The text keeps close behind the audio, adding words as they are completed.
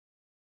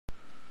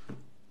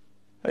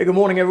Hey, good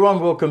morning, everyone.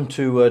 Welcome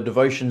to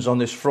Devotions on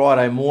this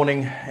Friday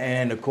morning.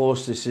 And of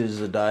course, this is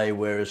the day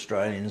where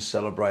Australians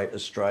celebrate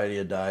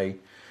Australia Day.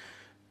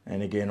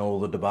 And again, all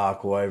the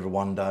debacle over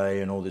one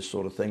day and all this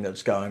sort of thing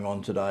that's going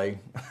on today.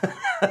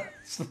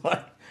 It's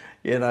like,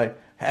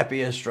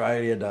 happy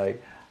Australia Day.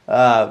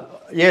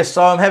 Yes,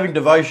 so I'm having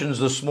devotions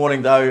this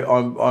morning, though.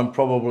 I'm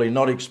probably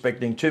not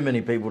expecting too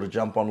many people to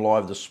jump on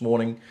live this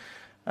morning.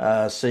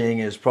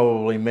 Seeing as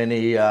probably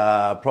many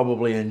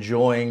probably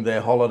enjoying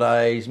their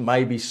holidays,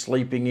 maybe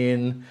sleeping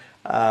in,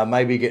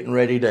 maybe getting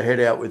ready to head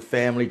out with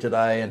family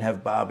today and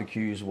have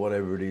barbecues,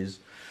 whatever it is.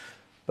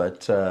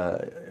 But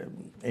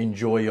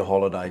enjoy your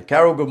holiday.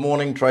 Carol, good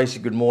morning. Tracy,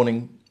 good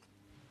morning.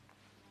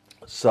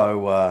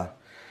 So,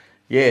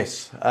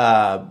 yes,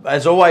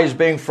 as always,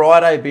 being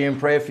Friday, be in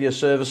prayer for your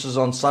services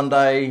on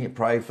Sunday.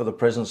 Pray for the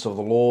presence of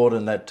the Lord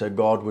and that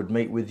God would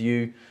meet with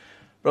you.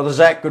 Brother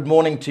Zach, good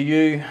morning to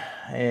you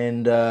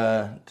and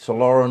to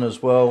Lauren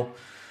as well.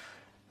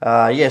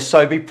 Yes,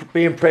 so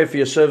be in prayer for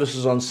your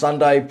services on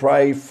Sunday.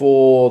 Pray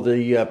for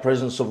the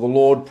presence of the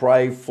Lord.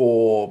 Pray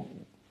for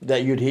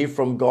that you'd hear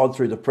from God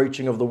through the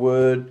preaching of the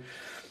word.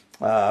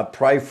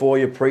 Pray for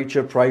your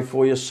preacher. Pray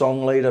for your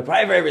song leader.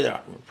 Pray for everything.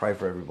 Pray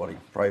for everybody.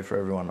 Pray for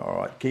everyone. All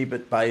right, keep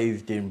it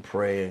bathed in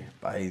prayer.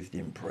 Bathed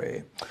in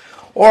prayer.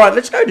 All right,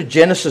 let's go to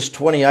Genesis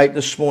 28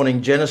 this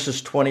morning.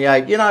 Genesis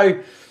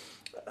 28.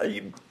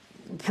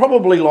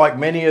 Probably like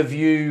many of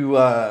you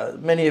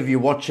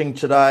watching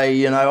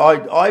today,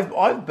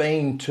 I've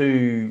been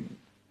to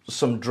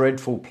some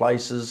dreadful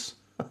places.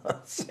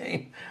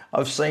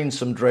 I've seen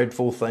some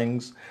dreadful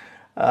things.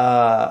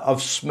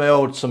 I've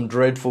smelled some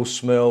dreadful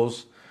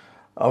smells.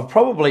 I've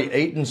probably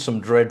eaten some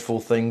dreadful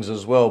things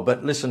as well.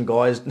 But listen,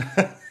 guys,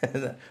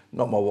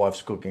 not my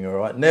wife's cooking, all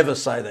right? Never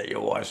say that your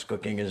wife's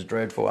cooking is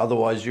dreadful.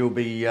 Otherwise, you'll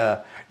be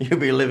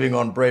living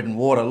on bread and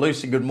water.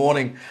 Lucy, good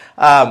morning.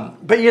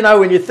 But,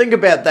 when you think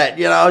about that,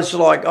 it's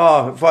like,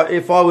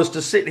 if I was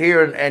to sit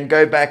here and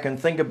go back and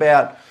think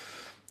about,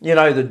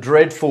 the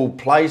dreadful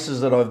places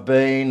that I've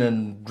been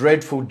and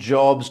dreadful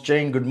jobs.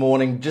 Jean, good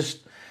morning.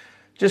 Just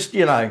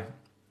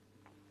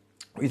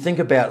we think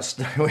about,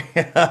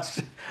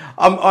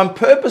 I'm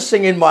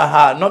purposing in my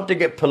heart not to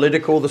get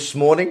political this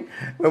morning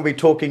when we're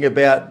talking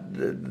about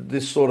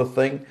this sort of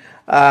thing.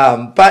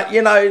 But,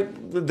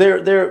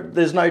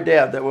 there's no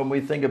doubt that when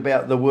we think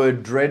about the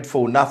word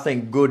dreadful,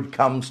 nothing good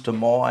comes to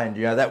mind.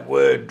 That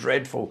word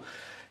dreadful,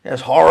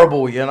 it's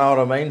horrible, you know what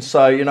I mean?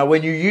 So,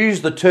 when you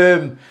use the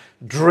term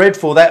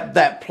dreadful,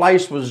 that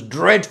place was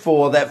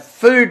dreadful, that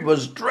food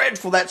was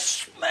dreadful, that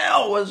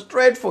smell was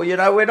dreadful.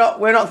 We're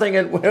not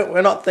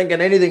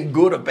thinking anything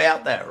good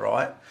about that,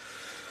 right?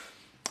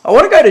 I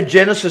want to go to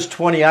Genesis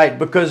 28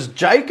 because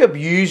Jacob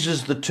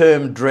uses the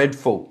term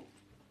dreadful,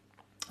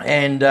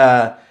 and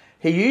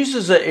he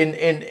uses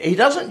it he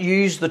doesn't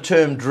use the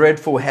term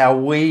dreadful how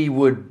we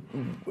would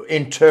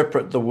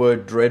interpret the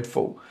word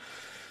dreadful.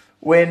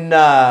 When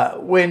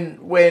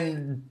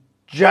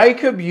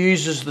Jacob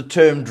uses the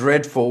term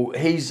dreadful,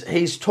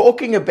 he's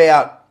talking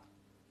about,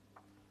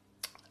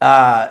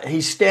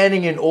 he's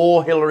standing in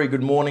awe. Hillary,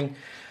 good morning.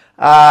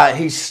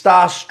 He's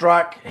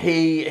starstruck.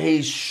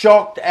 He's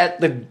shocked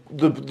at the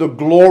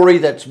glory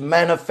that's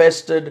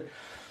manifested.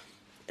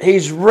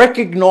 He's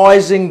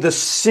recognizing the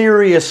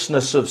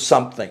seriousness of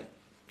something.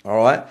 All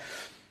right.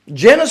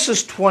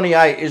 Genesis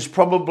 28 is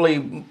probably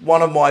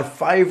one of my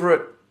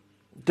favorite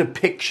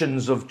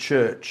depictions of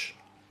church.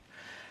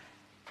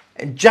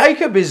 And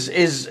Jacob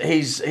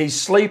he's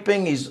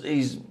sleeping,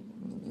 he's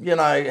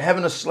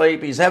having a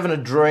sleep, he's having a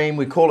dream.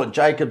 We call it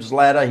Jacob's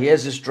ladder. He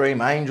has this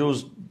dream,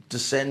 angels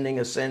descending,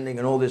 ascending,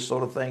 and all this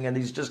sort of thing. And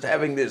he's just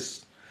having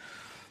this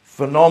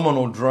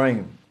phenomenal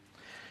dream.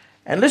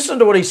 And listen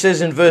to what he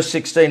says in verse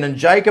 16. And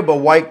Jacob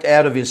awaked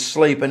out of his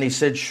sleep, and he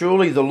said,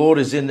 "Surely the Lord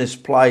is in this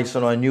place,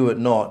 and I knew it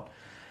not.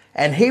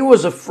 And he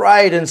was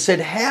afraid and said,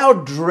 How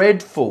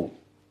dreadful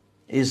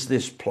is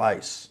this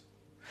place?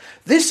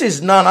 This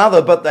is none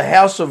other but the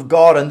house of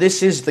God, and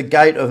this is the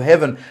gate of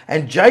heaven."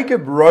 And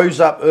Jacob rose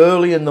up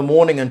early in the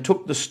morning and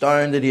took the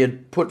stone that he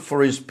had put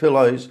for his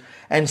pillows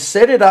and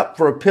set it up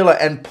for a pillar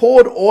and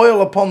poured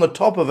oil upon the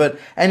top of it.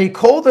 And he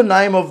called the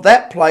name of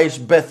that place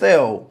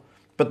Bethel,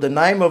 but the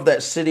name of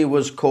that city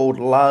was called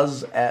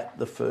Luz at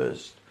the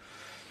first.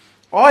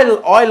 I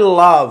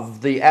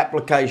love the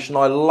application.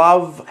 I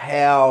love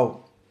how,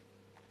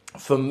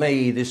 for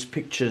me, this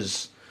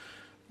pictures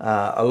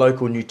a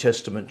local New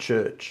Testament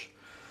church.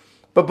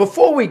 But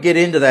before we get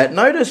into that,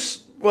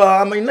 notice,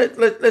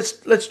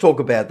 let's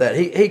talk about that.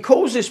 He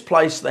calls this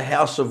place the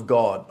house of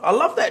God. I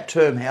love that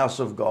term, house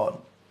of God.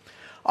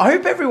 I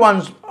hope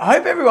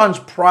everyone's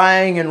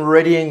praying and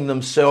readying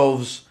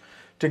themselves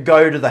to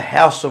go to the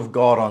house of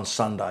God on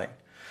Sunday.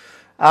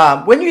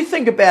 When you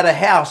think about a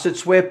house,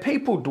 it's where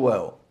people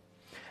dwell.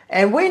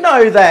 And we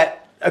know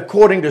that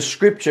according to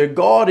Scripture,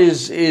 God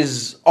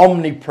is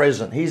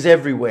omnipresent. He's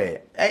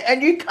everywhere.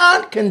 And you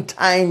can't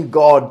contain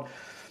God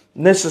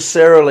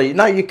necessarily.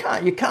 No, you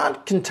can't. You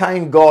can't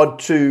contain God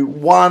to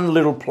one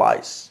little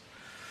place.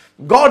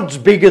 God's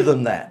bigger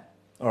than that.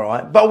 All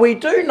right. But we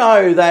do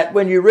know that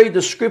when you read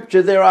the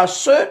scripture, there are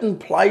certain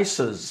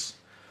places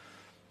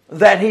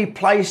that he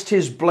placed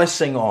his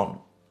blessing on.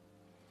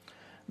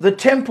 The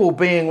temple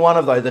being one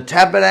of those. The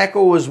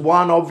tabernacle was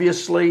one,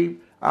 obviously.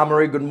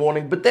 Marie, good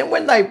morning. But then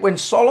when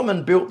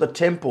Solomon built the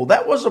temple,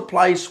 that was a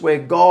place where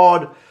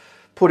God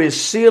put his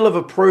seal of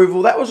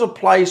approval. That was a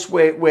place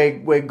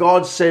where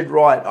God said,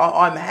 right,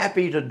 I'm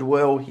happy to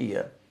dwell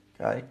here.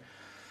 Okay.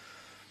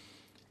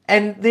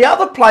 And the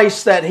other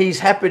place that he's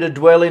happy to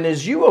dwell in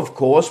is you, of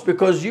course,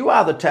 because you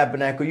are the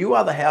tabernacle. You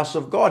are the house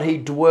of God. He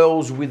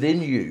dwells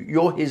within you.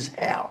 You're his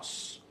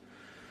house.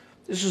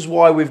 This is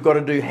why we've got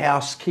to do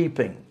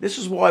housekeeping. This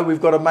is why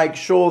we've got to make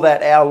sure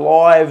that our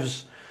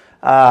lives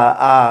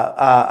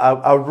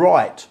are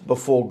right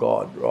before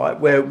God, right?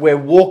 We're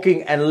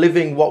walking and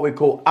living what we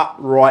call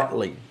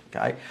uprightly,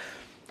 okay?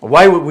 The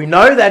way we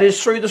know that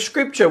is through the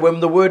scripture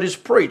when the word is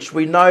preached.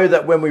 We know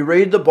that when we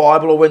read the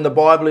Bible or when the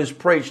Bible is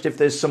preached, if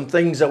there's some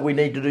things that we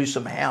need to do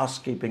some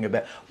housekeeping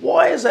about.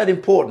 Why is that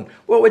important?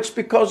 Well, it's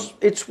because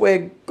it's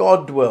where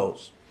God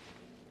dwells.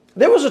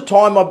 There was a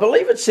time, I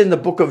believe it's in the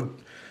book of,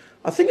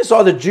 I think it's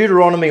either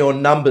Deuteronomy or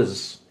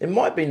Numbers. It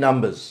might be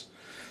Numbers.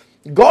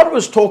 God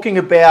was talking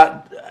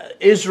about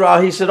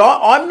Israel. He said,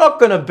 I'm not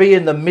going to be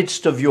in the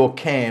midst of your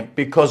camp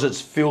because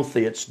it's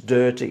filthy, it's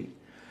dirty.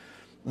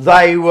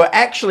 They were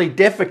actually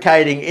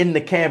defecating in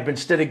the camp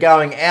instead of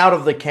going out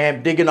of the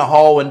camp, digging a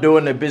hole and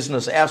doing their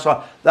business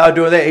outside. They were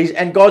doing that.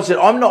 And God said,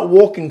 I'm not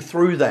walking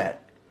through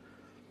that.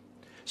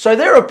 So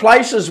there are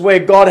places where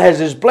God has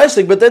his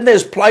blessing, but then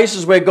there's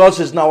places where God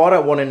says, no, I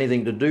don't want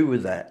anything to do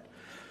with that.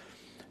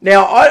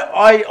 Now,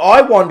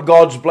 I want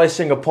God's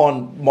blessing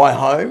upon my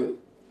home.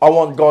 I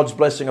want God's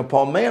blessing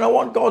upon me, and I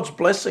want God's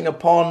blessing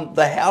upon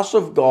the house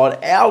of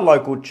God, our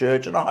local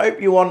church, and I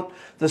hope you want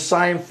the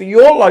same for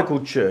your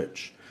local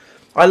church.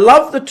 I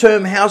love the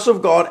term house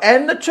of God,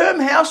 and the term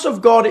house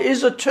of God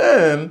is a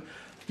term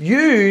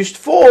used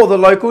for the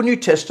local New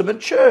Testament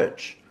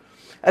church.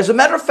 As a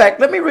matter of fact,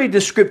 let me read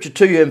this scripture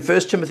to you in 1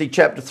 Timothy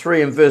chapter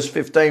 3 and verse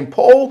 15.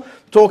 Paul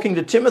talking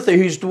to Timothy,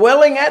 who's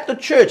dwelling at the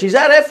church. He's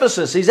at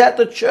Ephesus. He's at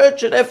the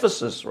church at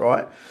Ephesus,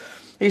 right?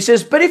 He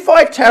says, but if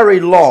I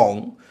tarry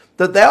long,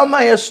 that thou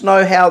mayest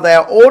know how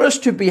thou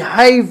oughtest to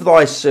behave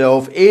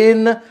thyself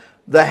in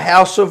the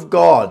house of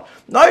God.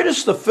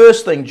 Notice the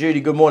first thing,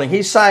 Judy, good morning.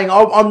 He's saying,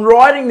 I'm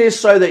writing this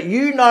so that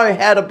you know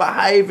how to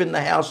behave in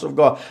the house of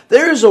God.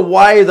 There is a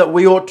way that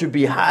we ought to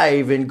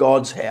behave in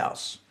God's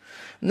house.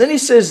 And then he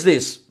says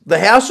this, the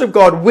house of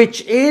God,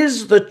 which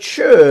is the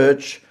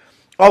church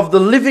of the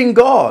living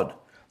God,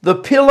 the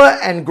pillar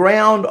and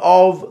ground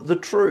of the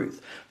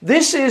truth.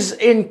 This is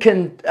in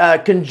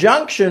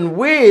conjunction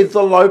with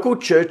the local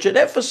church at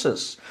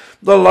Ephesus.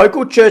 The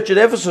local church at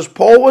Ephesus,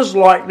 Paul was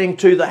likening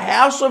to the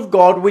house of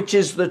God, which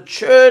is the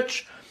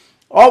church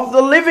of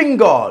the living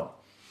God.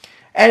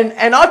 And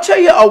I'll tell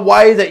you a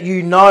way that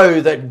you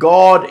know that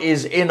God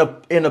is in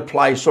a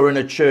place or in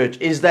a church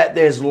is that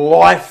there's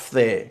life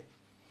there.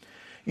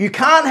 You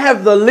can't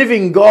have the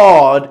living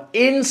God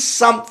in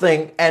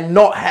something and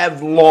not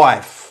have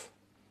life.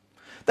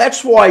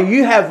 That's why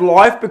you have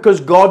life, because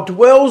God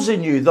dwells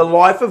in you. The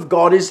life of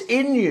God is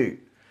in you.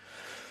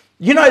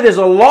 You know, there's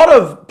a lot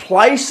of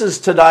places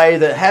today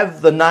that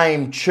have the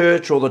name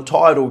church or the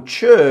title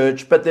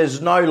church, but there's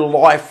no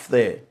life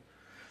there.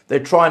 They're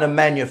trying to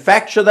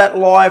manufacture that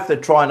life. They're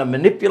trying to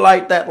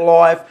manipulate that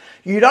life.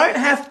 You don't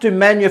have to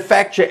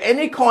manufacture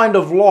any kind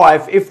of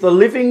life if the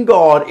living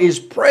God is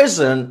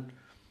present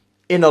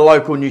in a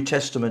local New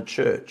Testament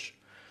church.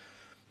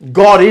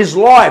 God is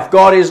life.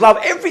 God is love.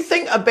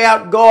 Everything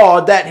about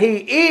God that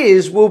he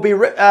is will be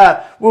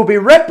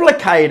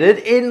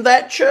replicated in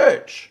that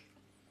church.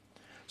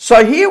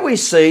 So here we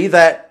see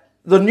that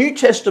the New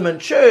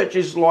Testament church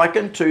is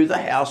likened to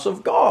the house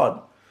of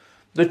God,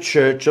 the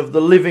church of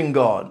the living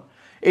God.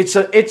 It's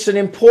an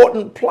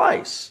important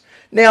place.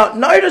 Now,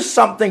 notice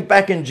something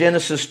back in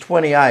Genesis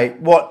 28,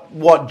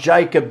 what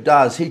Jacob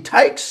does. He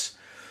takes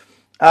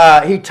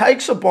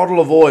a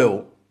bottle of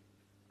oil,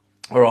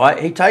 all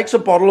right? He takes a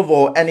bottle of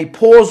oil and he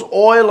pours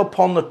oil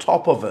upon the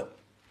top of it.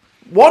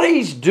 What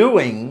he's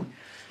doing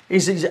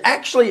is he's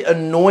actually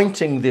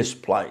anointing this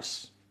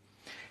place.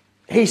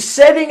 He's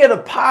setting it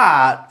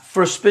apart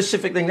for a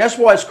specific thing. That's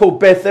why it's called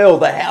Bethel,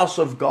 the house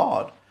of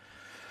God.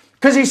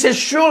 Because he says,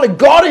 surely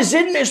God is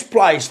in this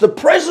place. The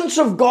presence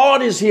of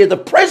God is here. The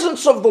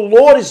presence of the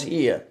Lord is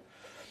here.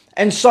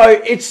 And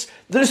so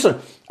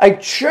listen, a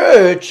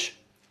church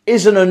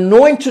is an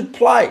anointed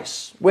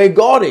place where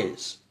God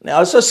is.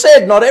 Now, as I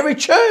said, not every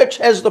church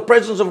has the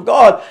presence of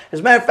God. As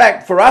a matter of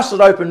fact, for us at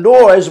Open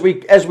Door, as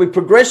we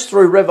progress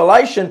through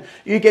Revelation,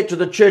 you get to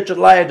the church at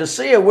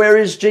Laodicea. Where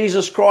is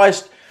Jesus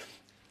Christ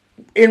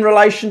in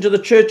relation to the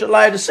church at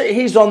Laodicea?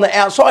 He's on the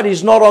outside.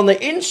 He's not on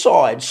the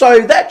inside. So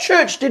that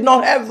church did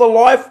not have the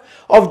life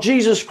of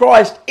Jesus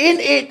Christ in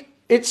it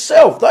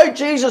itself. Though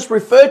Jesus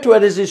referred to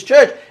it as his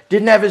church,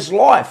 didn't have his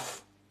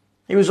life.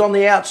 He was on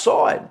the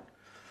outside.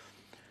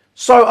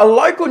 So a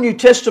local New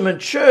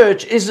Testament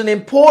church is an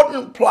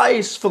important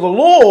place for the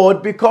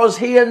Lord because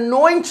he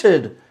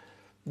anointed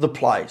the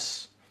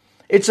place.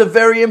 It's a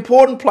very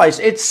important place.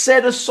 It's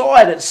set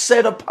aside. It's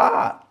set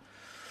apart.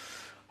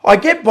 I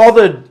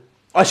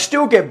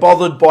still get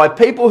bothered by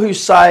people who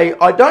say,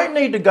 I don't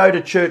need to go to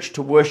church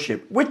to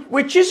worship,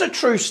 which is a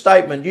true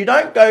statement. You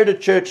don't go to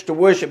church to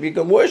worship. You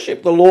can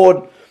worship the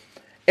Lord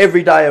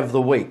every day of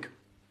the week.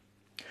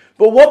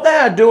 But what they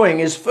are doing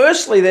is,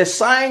 firstly, they're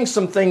saying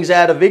some things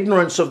out of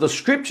ignorance of the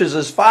scriptures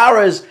as far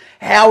as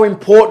how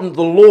important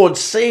the Lord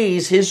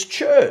sees his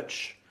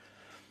church.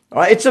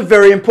 Right? It's a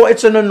very important,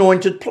 it's an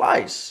anointed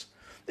place.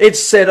 It's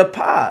set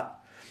apart.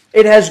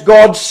 It has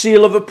God's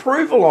seal of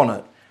approval on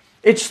it.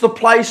 It's the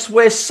place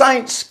where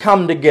saints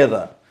come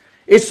together.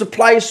 It's the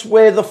place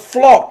where the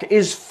flock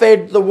is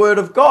fed the word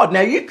of God.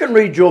 Now, you can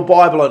read your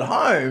Bible at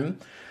home,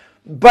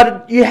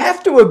 but you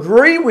have to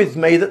agree with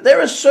me that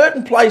there are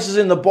certain places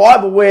in the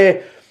Bible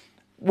where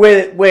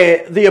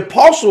the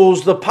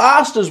apostles, the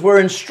pastors, were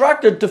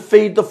instructed to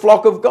feed the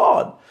flock of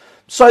God.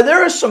 So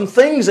there are some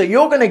things that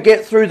you're going to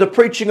get through the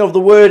preaching of the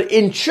word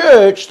in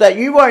church that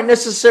you won't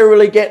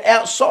necessarily get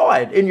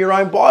outside in your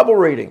own Bible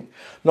reading.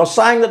 I'm not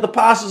saying that the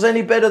pastor's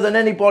any better than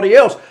anybody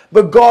else,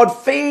 but God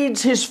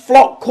feeds his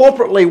flock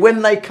corporately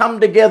when they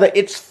come together.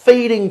 It's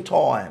feeding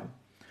time.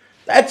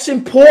 That's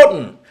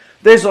important.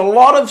 There's a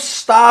lot of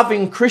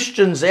starving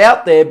Christians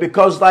out there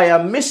because they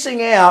are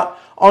missing out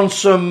on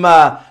some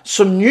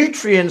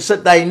nutrients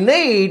that they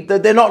need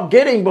that they're not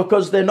getting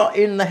because they're not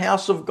in the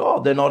house of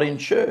God. They're not in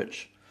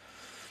church.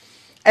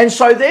 And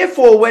so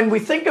therefore, when we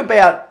think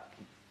about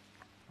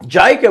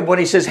Jacob, when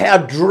he says, how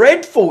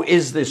dreadful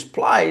is this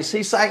place?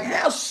 He's saying,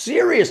 how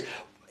serious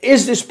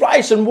is this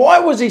place? And why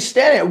was he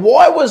standing?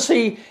 Why was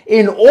he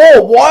in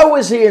awe? Why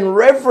was he in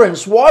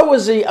reverence? Why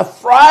was he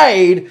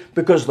afraid?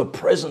 Because the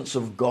presence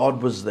of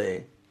God was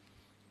there.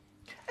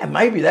 And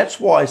maybe that's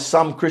why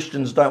some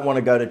Christians don't want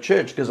to go to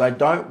church, because they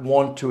don't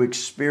want to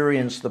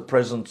experience the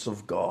presence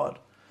of God.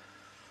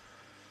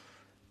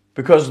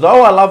 Because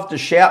though I love to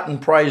shout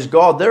and praise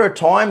God, there are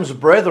times,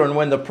 brethren,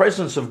 when the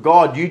presence of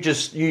God, you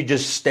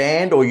just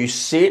stand or you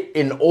sit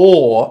in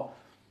awe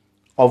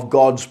of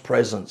God's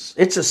presence.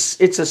 It's a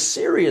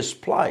serious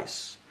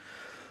place.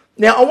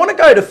 Now, I want to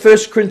go to 1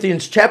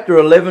 Corinthians chapter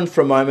 11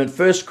 for a moment.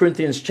 1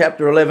 Corinthians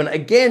chapter 11,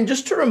 again,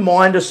 just to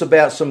remind us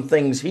about some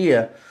things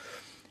here.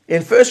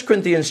 In 1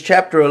 Corinthians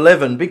chapter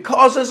 11,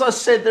 because as I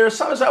said, there are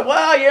some who say,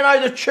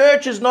 well, the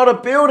church is not a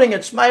building,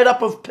 it's made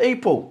up of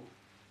people.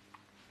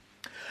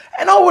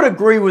 And I would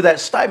agree with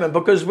that statement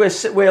because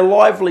we're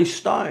lively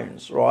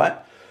stones, right?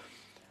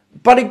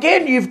 But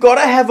again, you've got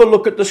to have a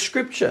look at the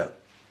scripture.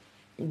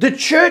 The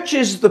church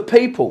is the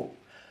people.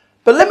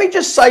 But let me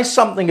just say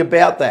something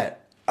about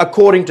that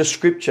according to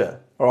scripture,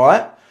 all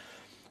right?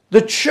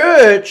 The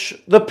church,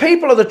 the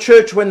people of the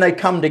church when they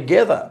come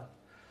together.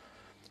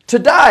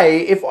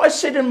 Today, if I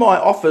sit in my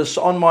office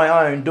on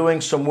my own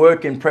doing some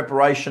work in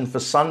preparation for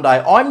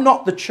Sunday, I'm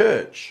not the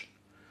church.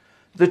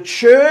 The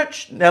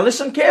church, now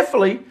listen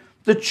carefully,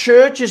 the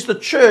church is the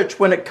church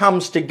when it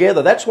comes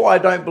together. That's why I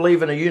don't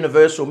believe in a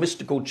universal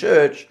mystical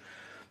church,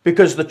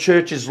 because the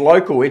church is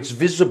local, it's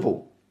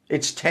visible,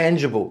 it's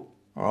tangible.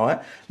 All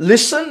right.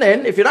 Listen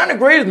then, if you don't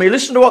agree with me,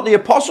 listen to what the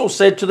apostle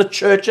said to the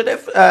church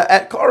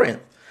at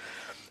Corinth.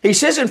 He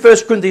says in 1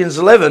 Corinthians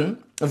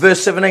 11,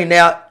 verse 17,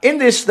 now in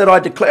this that I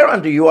declare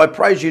unto you, I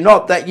praise you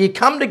not, that ye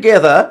come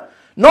together,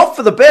 not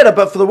for the better,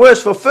 but for the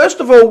worse. For first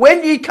of all,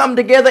 when ye come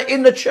together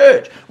in the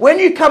church, when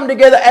you come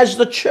together as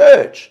the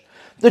church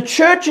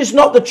is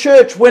not the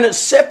church when it's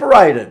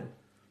separated.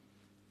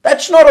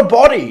 That's not a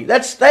body.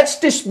 That's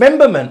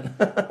dismemberment.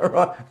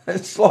 Right?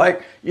 It's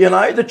like,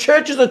 the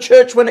church is a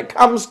church when it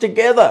comes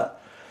together.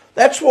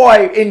 That's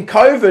why in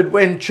COVID,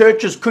 when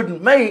churches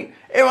couldn't meet,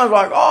 everyone's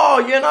like,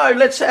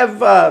 let's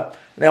have,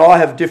 now I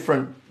have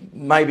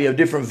maybe a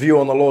different view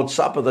on the Lord's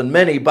Supper than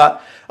many,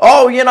 but,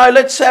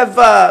 let's have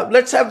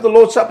the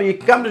Lord's Supper. You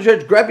can come to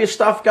church, grab your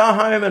stuff, go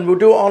home, and we'll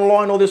do it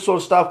online, all this sort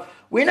of stuff.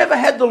 We never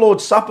had the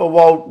Lord's Supper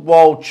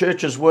while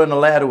churches weren't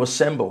allowed to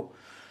assemble.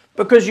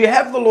 Because you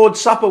have the Lord's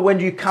Supper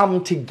when you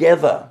come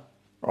together,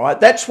 right?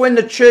 That's when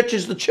the church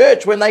is the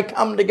church, when they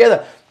come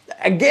together.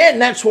 Again,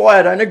 that's why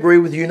I don't agree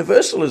with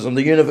universalism,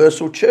 the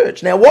universal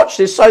church. Now watch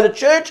this. So the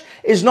church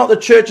is not the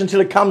church until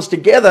it comes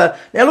together.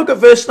 Now look at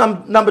verse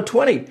number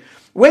 20.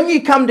 When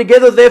you come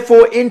together,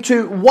 therefore,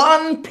 into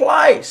one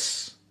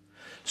place.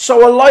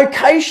 So a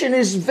location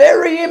is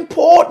very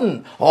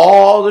important.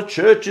 Oh, the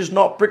church is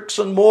not bricks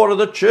and mortar.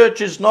 The church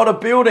is not a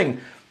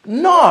building.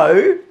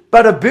 No,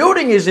 but a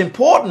building is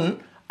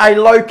important. A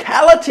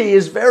locality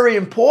is very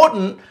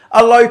important.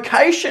 A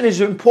location is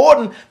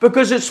important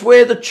because it's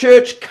where the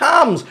church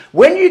comes.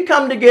 When you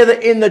come together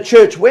in the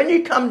church, when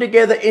you come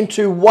together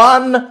into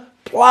one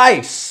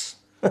place,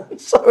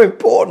 it's so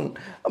important.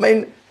 I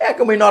mean, how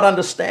can we not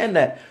understand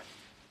that?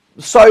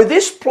 So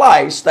this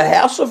place, the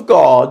house of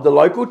God, the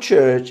local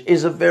church,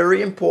 is a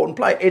very important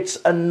place. It's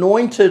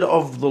anointed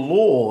of the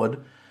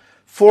Lord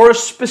for a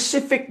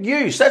specific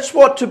use. That's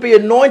what to be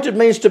anointed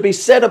means, to be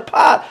set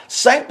apart.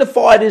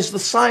 Sanctified is the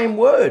same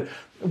word.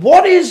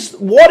 What is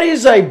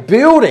a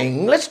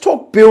building? Let's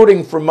talk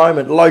building for a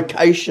moment,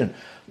 location.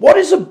 What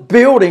is a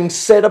building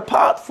set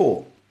apart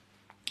for?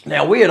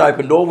 Now, we at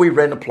Open Door, we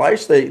rent a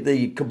place,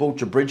 the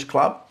Caboolture Bridge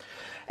Club.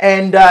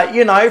 And,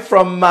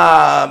 from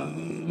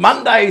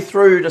Monday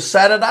through to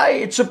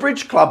Saturday, it's a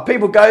bridge club.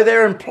 People go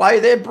there and play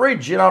their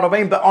bridge, you know what I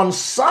mean? But on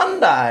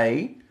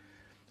Sunday,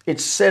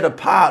 it's set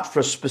apart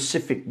for a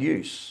specific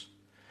use.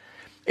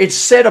 It's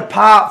set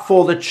apart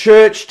for the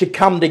church to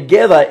come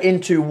together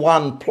into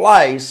one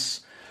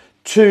place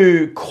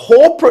to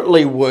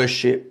corporately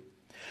worship,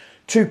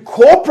 to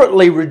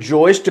corporately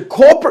rejoice, to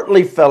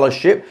corporately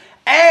fellowship,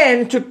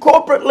 and to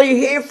corporately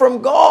hear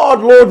from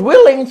God, Lord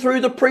willing,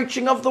 through the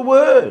preaching of the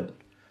word,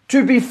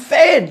 to be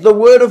fed the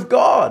word of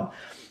God.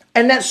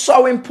 And that's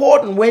so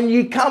important when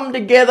you come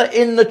together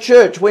in the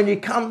church, when you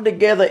come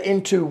together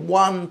into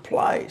one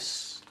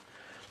place.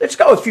 Let's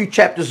go a few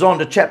chapters on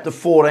to chapter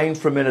 14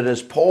 for a minute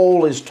as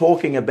Paul is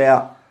talking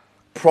about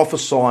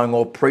prophesying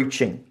or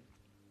preaching.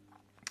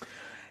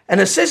 And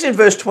it says in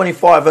verse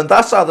 25, and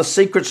thus are the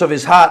secrets of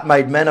his heart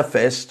made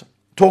manifest,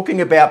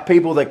 talking about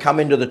people that come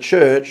into the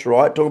church,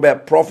 right? Talking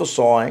about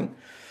prophesying.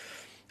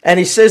 And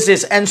he says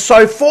this, and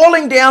so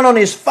falling down on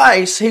his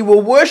face, he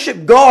will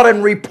worship God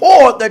and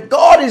report that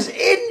God is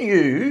in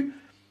you,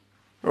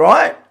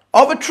 right?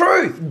 Of a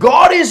truth.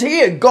 God is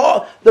here.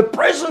 God, the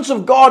presence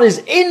of God is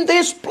in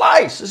this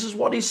place. This is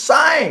what he's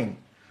saying,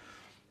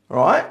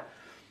 right?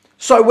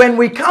 So when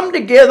we come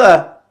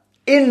together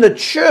in the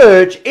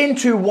church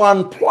into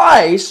one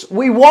place,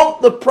 we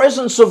want the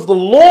presence of the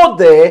Lord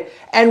there,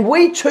 and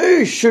we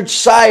too should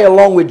say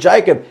along with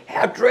Jacob,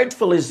 how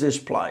dreadful is this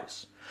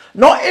place?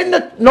 Not in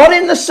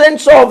the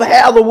sense of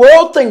how the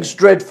world thinks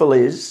dreadful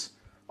is,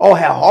 or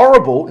how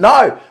horrible.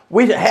 No,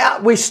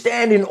 we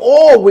stand in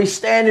awe, we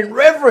stand in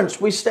reverence.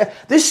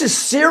 This is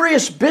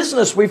serious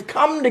business. We've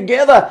come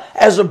together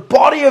as a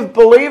body of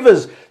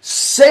believers,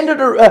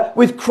 centered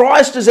with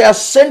Christ as our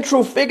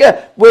central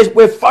figure.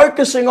 We're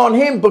focusing on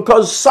him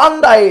because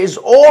Sunday is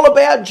all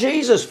about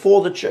Jesus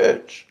for the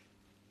church.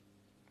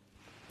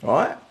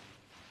 Right?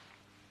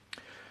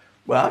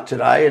 Well,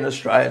 today in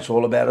Australia, it's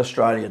all about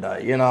Australia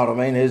Day. You know what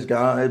I mean? There's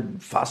going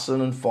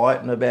fussing and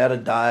fighting about a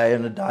day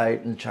and a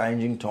date and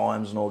changing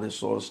times and all this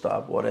sort of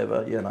stuff,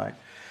 whatever, you know.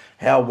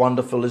 How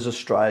wonderful is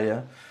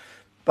Australia?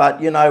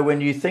 But, you know, when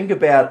you think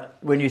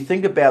about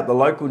the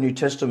local New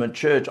Testament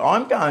church,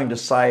 I'm going to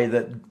say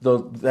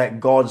that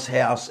God's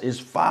house is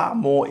far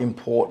more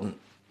important,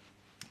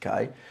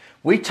 okay?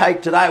 We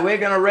take today, we're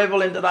going to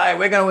revel in today,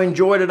 we're going to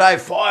enjoy today,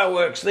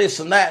 fireworks, this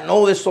and that, and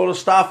all this sort of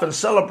stuff, and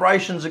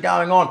celebrations are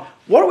going on.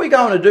 What are we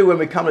going to do when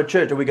we come to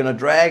church? Are we going to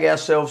drag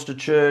ourselves to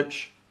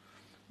church?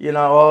 You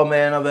know, oh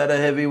man, I've had a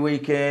heavy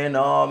weekend,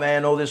 oh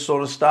man, all this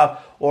sort of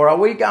stuff. Or are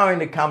we going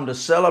to come to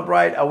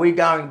celebrate? Are we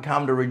going to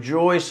come to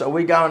rejoice? Are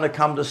we going to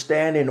come to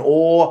stand in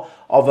awe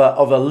of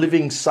a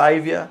living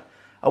Saviour?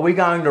 Are we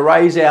going to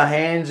raise our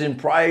hands in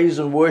praise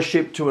and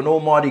worship to an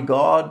almighty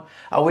God?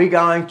 Are we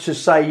going to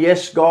say,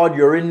 yes, God,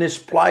 you're in this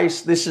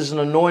place. This is an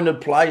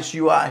anointed place.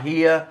 You are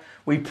here.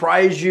 We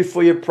praise you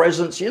for your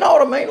presence. You know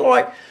what I mean?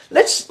 Like,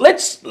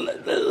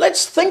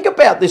 let's think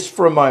about this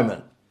for a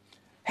moment.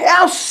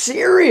 How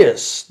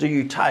serious do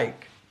you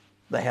take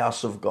the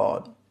house of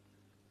God?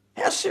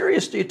 How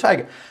serious do you take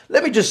it?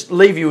 Let me just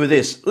leave you with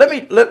this.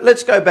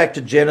 Let's go back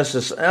to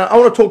Genesis. I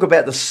want to talk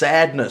about the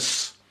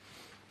sadness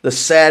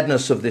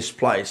of this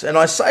place. And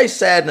I say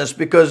sadness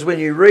because when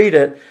you read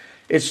it,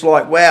 it's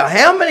like, wow,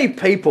 how many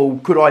people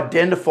could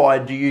identify,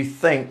 do you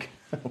think,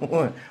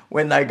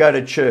 when they go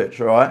to church,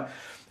 right?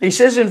 He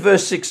says in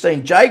verse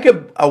 16,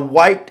 Jacob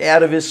awaked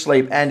out of his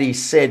sleep and he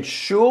said,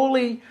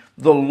 surely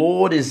the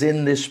Lord is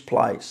in this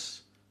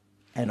place,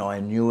 and I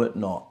knew it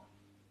not.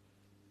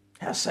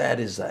 How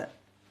sad is that?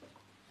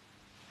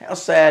 How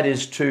sad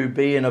is to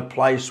be in a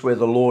place where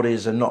the Lord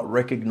is and not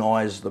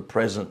recognize the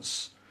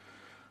presence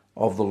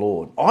of the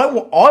Lord. I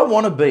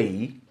want to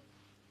be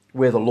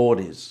where the Lord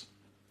is.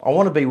 I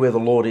want to be where the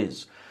Lord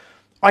is.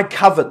 I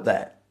covet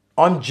that.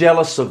 I'm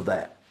jealous of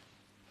that.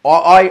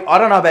 I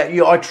don't know about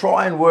you. I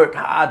try and work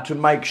hard to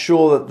make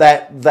sure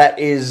that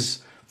is,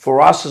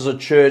 for us as a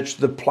church,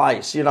 the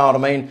place. You know what I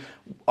mean?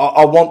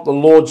 I want the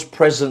Lord's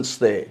presence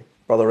there.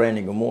 Brother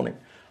Randy, good morning.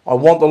 I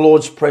want the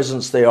Lord's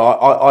presence there.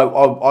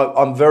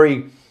 I'm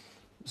very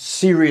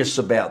serious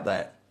about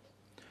that.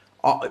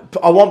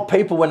 I want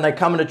people when they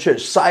come into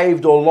church,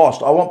 saved or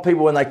lost, I want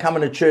people when they come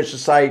into church to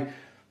say,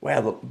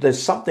 wow,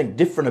 there's something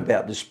different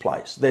about this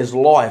place. There's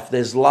life,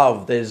 there's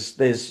love,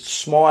 there's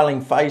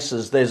smiling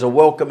faces, there's a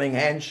welcoming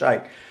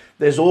handshake,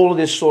 there's all of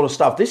this sort of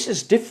stuff. This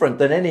is different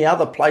than any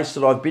other place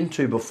that I've been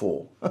to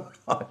before.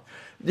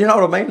 You know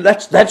what I mean?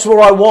 That's what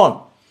I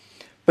want.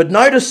 But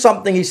notice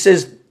something, he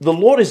says, the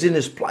Lord is in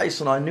this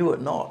place and I knew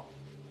it not.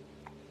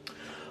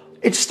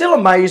 It still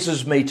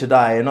amazes me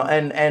today, and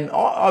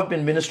I've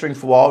been ministering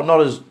for a while,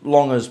 not as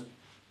long as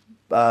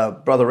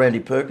Brother Randy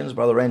Perkins.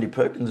 Brother Randy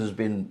Perkins has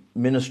been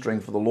ministering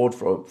for the Lord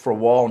for a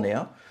while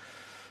now.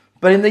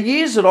 But in the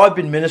years that I've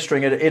been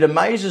ministering, it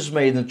amazes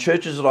me in the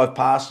churches that I've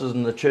pastored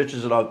and the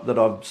churches that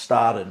I've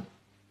started,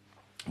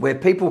 where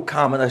people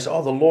come and they say,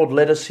 oh, the Lord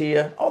led us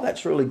here. Oh,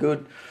 that's really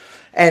good.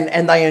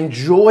 and they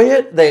enjoy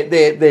it.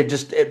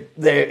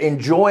 They're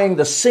enjoying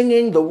the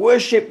singing, the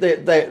worship.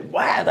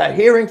 They're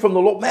hearing from the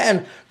Lord.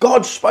 Man,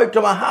 God spoke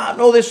to my heart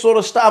and all this sort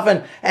of stuff.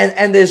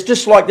 And there's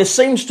just like, there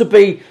seems to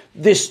be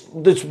this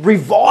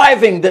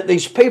reviving that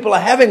these people are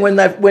having when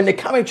they're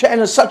coming to,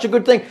 and it's such a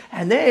good thing.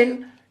 And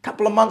then a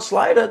couple of months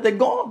later, they're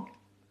gone.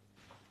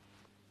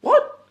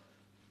 What?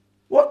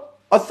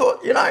 I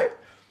thought,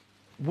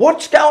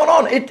 what's going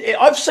on?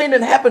 I've seen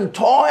it happen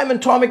time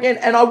and time again,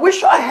 and I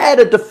wish I had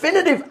a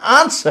definitive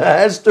answer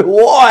as to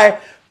why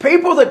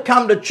people that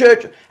come to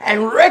church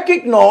and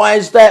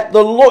recognize that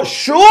the Lord,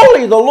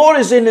 surely the Lord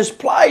is in this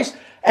place,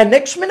 and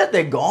next minute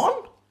they're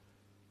gone.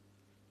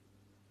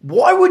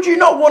 Why would you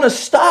not want to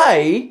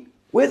stay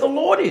where the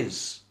Lord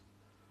is?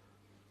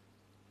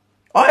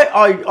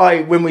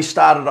 When we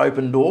started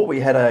Open Door, we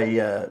had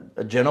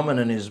a gentleman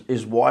and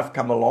his wife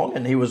come along,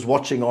 and he was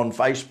watching on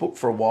Facebook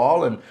for a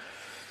while and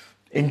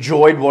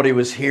enjoyed what he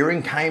was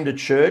hearing, came to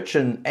church,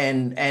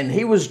 and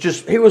he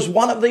was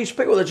one of these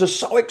people that's just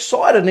so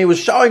excited, and he was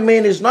showing me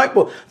in his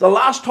notebook. The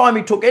last time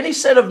he took any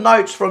set of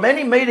notes from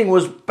any meeting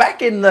was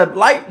back in the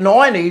late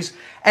 90s,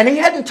 and he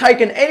hadn't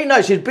taken any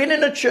notes. He'd been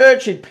in a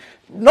church, he'd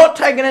not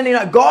taken any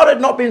notes. God had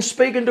not been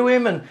speaking to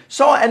him, and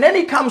so on. And then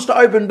he comes to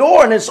Open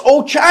Door, and it's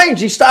all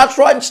changed. He starts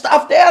writing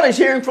stuff down, he's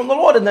hearing from the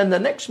Lord, and then the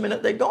next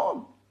minute they're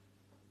gone.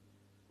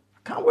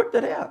 I can't work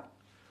that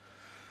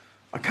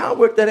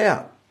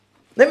out.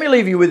 Let me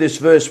leave you with this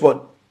verse,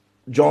 what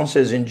John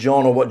says in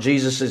John, or what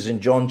Jesus says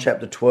in John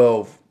chapter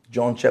 12.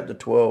 John chapter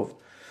 12.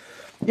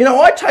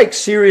 I take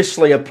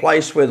seriously a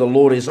place where the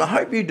Lord is, and I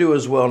hope you do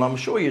as well, and I'm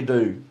sure you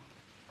do.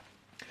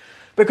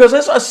 Because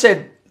as I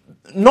said,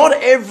 not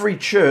every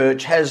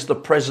church has the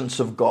presence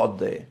of God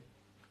there.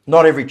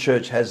 Not every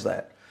church has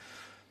that.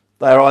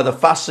 They're either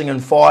fussing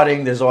and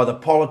fighting, there's either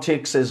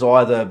politics, there's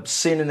either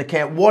sin in the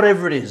camp,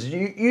 whatever it is.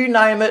 You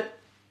name it,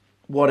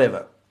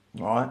 whatever,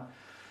 right?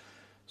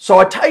 So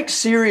I take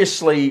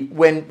seriously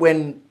when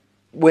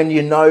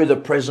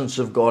the presence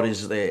of God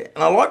is there.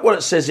 And I like what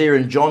it says here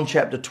in John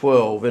chapter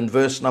 12 and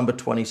verse number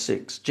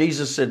 26.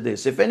 Jesus said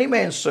this, "If any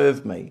man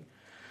serve me,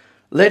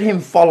 let him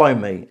follow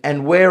me,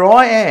 and where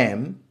I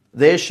am,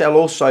 there shall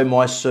also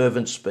my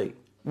servants be."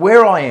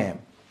 Where I am,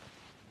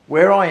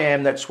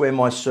 that's where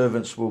my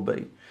servants will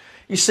be.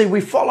 You see, we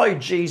follow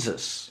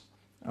Jesus.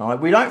 All right?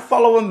 We don't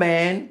follow a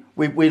man.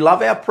 We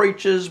love our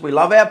preachers. We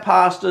love our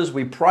pastors.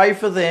 We pray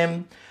for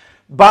them.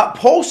 But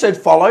Paul said,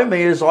 "Follow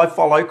me as I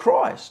follow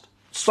Christ."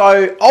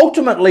 So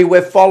ultimately,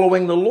 we're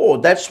following the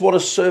Lord. That's what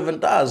a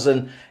servant does.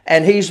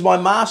 And he's my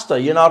master.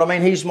 You know what I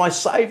mean? He's my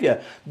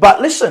savior.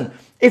 But listen,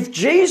 if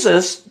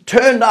Jesus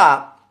turned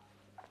up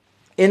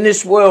in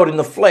this world in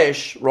the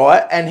flesh,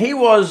 right, and he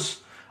was,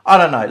 I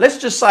don't know, let's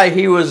just say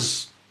he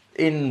was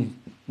in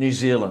New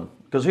Zealand,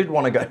 because who'd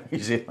want to go to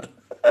New Zealand?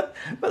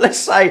 But let's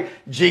say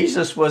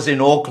Jesus was in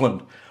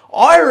Auckland.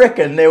 I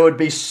reckon there would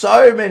be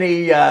so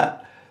many,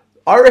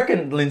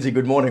 Lindsay,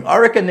 good morning. I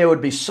reckon there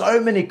would be so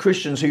many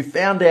Christians who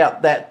found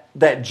out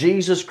that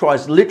Jesus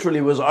Christ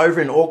literally was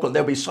over in Auckland.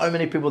 There'll be so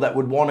many people that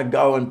would want to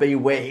go and be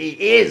where he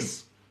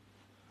is.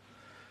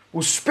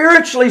 Well,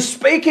 spiritually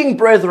speaking,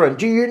 brethren,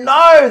 do you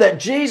know that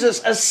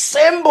Jesus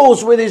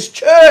assembles with his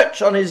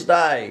church on his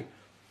day?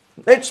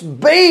 Let's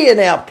be in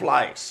our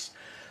place.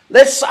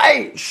 Let's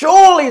say,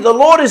 surely the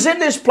Lord is in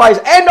this place,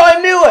 and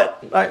I knew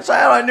it. Don't say,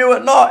 I knew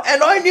it not,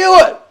 and I knew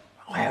it.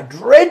 How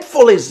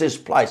dreadful is this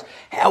place?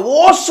 How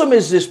awesome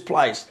is this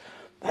place?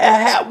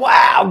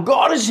 Wow,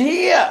 God is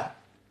here.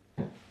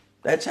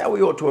 That's how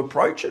we ought to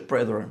approach it,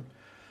 brethren.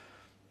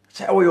 That's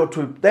how we ought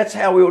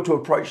to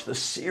approach the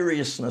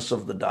seriousness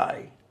of the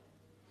day.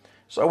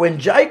 So when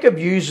Jacob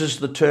uses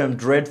the term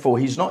dreadful,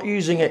 he's not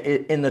using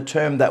it in the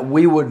term that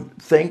we would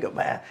think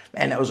about,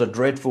 man, that was a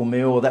dreadful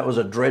meal, or that was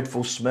a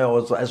dreadful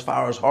smell as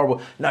far as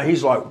horrible. No,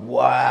 he's like,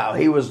 wow,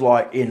 he was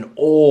like in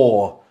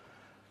awe.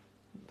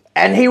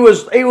 And he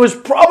was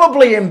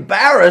probably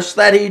embarrassed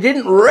that he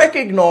didn't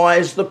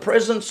recognize the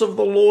presence of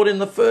the Lord in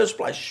the first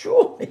place.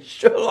 Sure,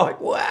 like,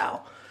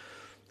 wow.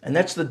 And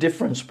that's the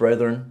difference,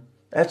 brethren.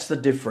 That's the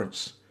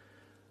difference.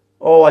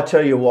 Oh, I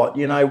tell you what,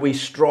 we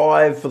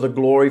strive for the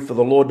glory, for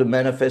the Lord to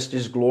manifest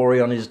his glory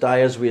on his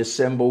day as we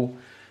assemble.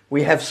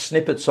 We have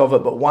snippets of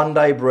it, but one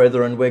day,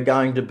 brethren, we're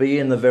going to be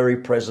in the very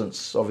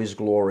presence of his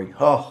glory.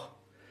 Oh,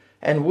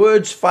 and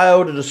words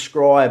fail to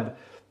describe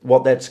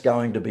what that's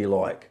going to be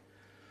like.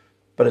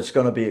 But it's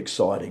going to be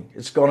exciting.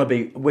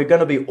 We're going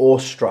to be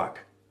awestruck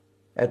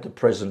at the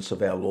presence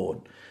of our Lord.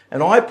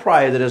 And I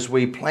pray that as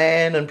we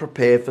plan and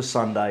prepare for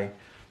Sunday,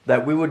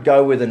 that we would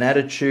go with an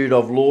attitude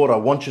of, Lord, I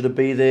want you to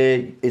be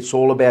there. It's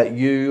all about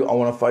you. I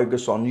want to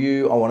focus on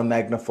you. I want to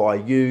magnify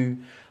you.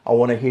 I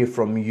want to hear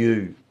from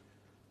you.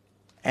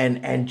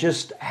 And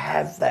just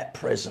have that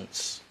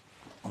presence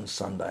on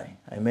Sunday.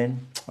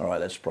 Amen. All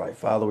right, let's pray.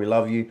 Father, we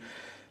love you.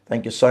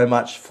 Thank you so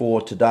much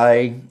for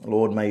today.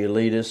 Lord, may you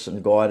lead us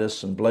and guide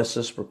us and bless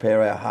us.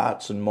 Prepare our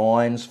hearts and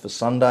minds for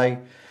Sunday.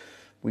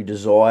 We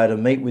desire to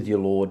meet with you,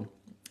 Lord.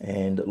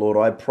 And Lord,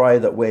 I pray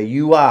that where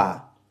you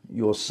are,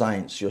 your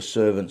saints, your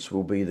servants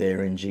will be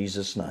there in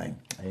Jesus' name.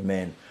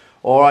 Amen.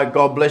 All right,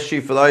 God bless you.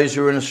 For those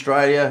who are in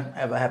Australia,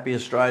 have a happy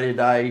Australia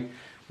Day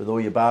with all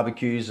your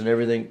barbecues and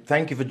everything.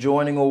 Thank you for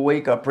joining all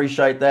week. I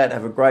appreciate that.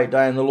 Have a great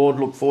day in the Lord.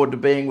 Look forward to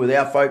being with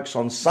our folks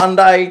on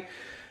Sunday.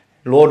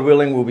 Lord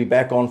willing, we'll be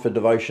back on for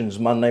devotions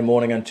Monday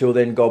morning. Until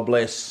then, God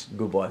bless.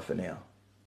 Goodbye for now.